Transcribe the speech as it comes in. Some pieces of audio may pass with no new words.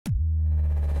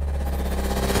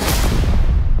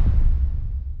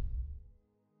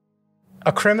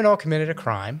A criminal committed a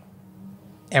crime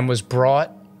and was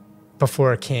brought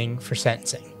before a king for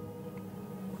sentencing.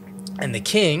 And the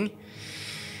king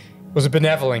was a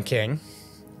benevolent king,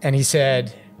 and he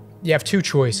said, you have two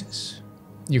choices.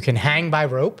 You can hang by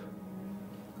rope,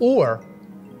 or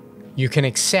you can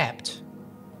accept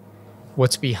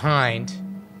what's behind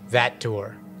that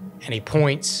door. And he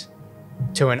points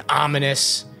to an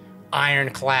ominous,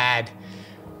 ironclad,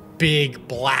 big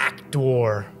black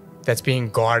door that's being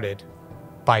guarded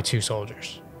by two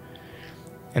soldiers.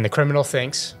 And the criminal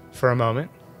thinks for a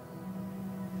moment,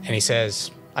 and he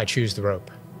says, I choose the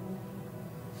rope.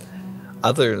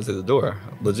 I thought you were going to say the door.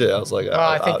 Legit. I was like,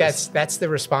 I think that's the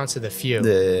response of the few,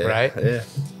 right? Yeah.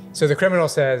 So the criminal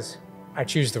says, I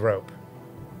choose the rope.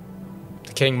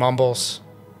 The king mumbles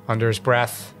under his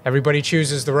breath, everybody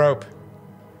chooses the rope.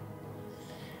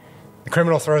 The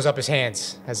criminal throws up his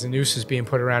hands as the noose is being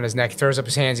put around his neck. He throws up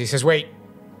his hands. He says, wait,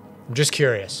 I'm just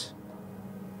curious.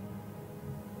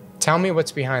 Tell me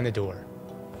what's behind the door.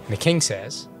 And the king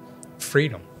says,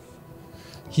 freedom.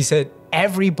 He said,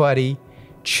 everybody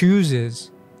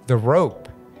chooses the rope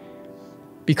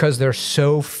because they're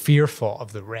so fearful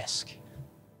of the risk.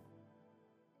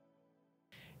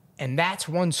 And that's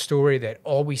one story that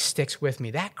always sticks with me.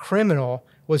 That criminal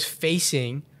was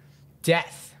facing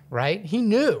death, right? He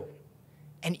knew.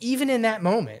 And even in that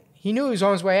moment, he knew he was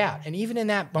on his way out. And even in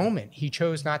that moment, he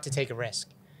chose not to take a risk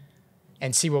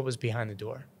and see what was behind the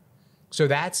door. So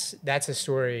that's a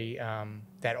story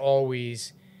that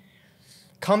always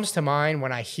comes to mind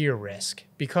when I hear risk,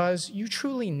 because you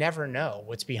truly never know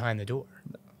what's behind the door.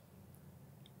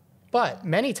 But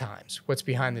many times, what's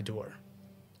behind the door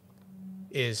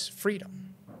is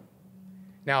freedom.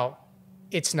 Now,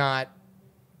 it's not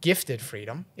gifted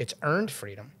freedom, it's earned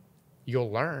freedom.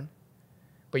 You'll learn,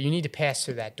 but you need to pass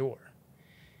through that door.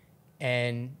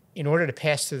 And in order to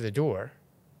pass through the door,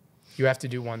 you have to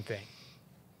do one thing,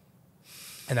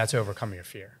 and that's overcome your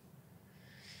fear.